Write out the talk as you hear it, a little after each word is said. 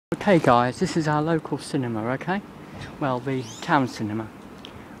Okay guys, this is our local cinema, okay? Well, the town cinema.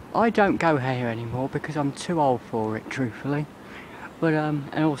 I don't go here anymore because I'm too old for it, truthfully. But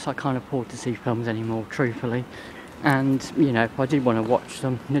and also I can't afford to see films anymore, truthfully. And, you know, if I did want to watch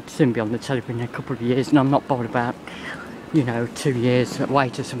them, they'd soon be on the television in a couple of years, and I'm not bothered about, you know, 2 years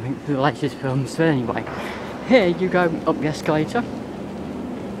wait or something for the latest films. So anyway, here you go up the escalator.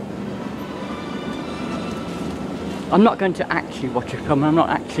 I'm not going to actually watch a film. I'm not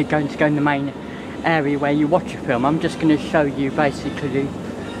actually going to go in the main area where you watch a film. I'm just going to show you basically the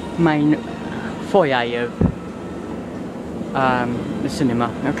main foyer of the cinema,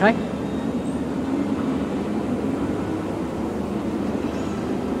 okay?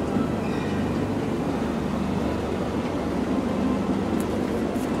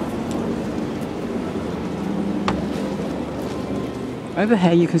 Over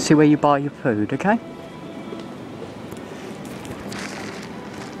here you can see where you buy your food, okay?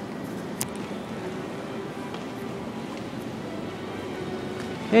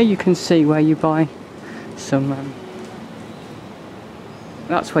 Here you can see where you buy some,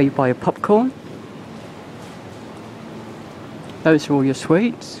 that's where you buy your popcorn. Those are all your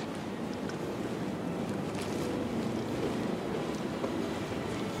sweets.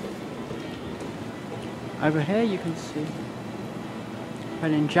 Over here you can see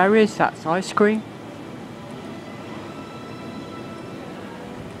Ben & Jerry's, that's ice cream.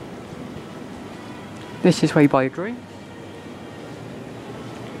 This is where you buy your drink.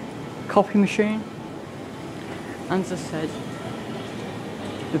 Coffee machine, and as I said,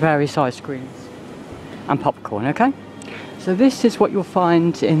 the various ice creams and popcorn, okay? So this is what you'll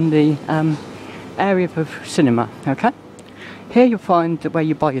find in the area of cinema, okay? Here you'll find where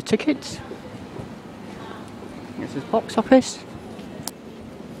you buy your tickets. This is box office.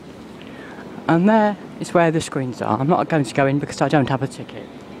 And there is where the screens are. I'm not going to go in because I don't have a ticket.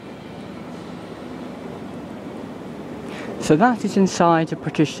 So that is inside a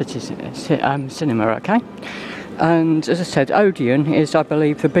British cinema, okay? And as I said, Odeon is, I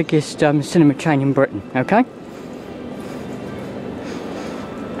believe, the biggest cinema chain in Britain, okay?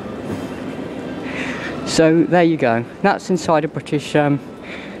 So there you go. That's inside a British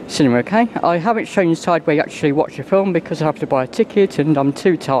cinema, okay? I haven't shown you inside where you actually watch a film because I have to buy a ticket and I'm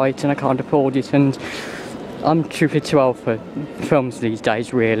too tight and I can't afford it, and I'm truthfully too old for films these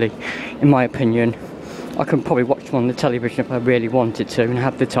days, really, in my opinion. I can probably watch them on the television if I really wanted to and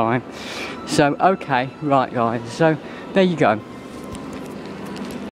have the time. So, okay, right guys, so there you go.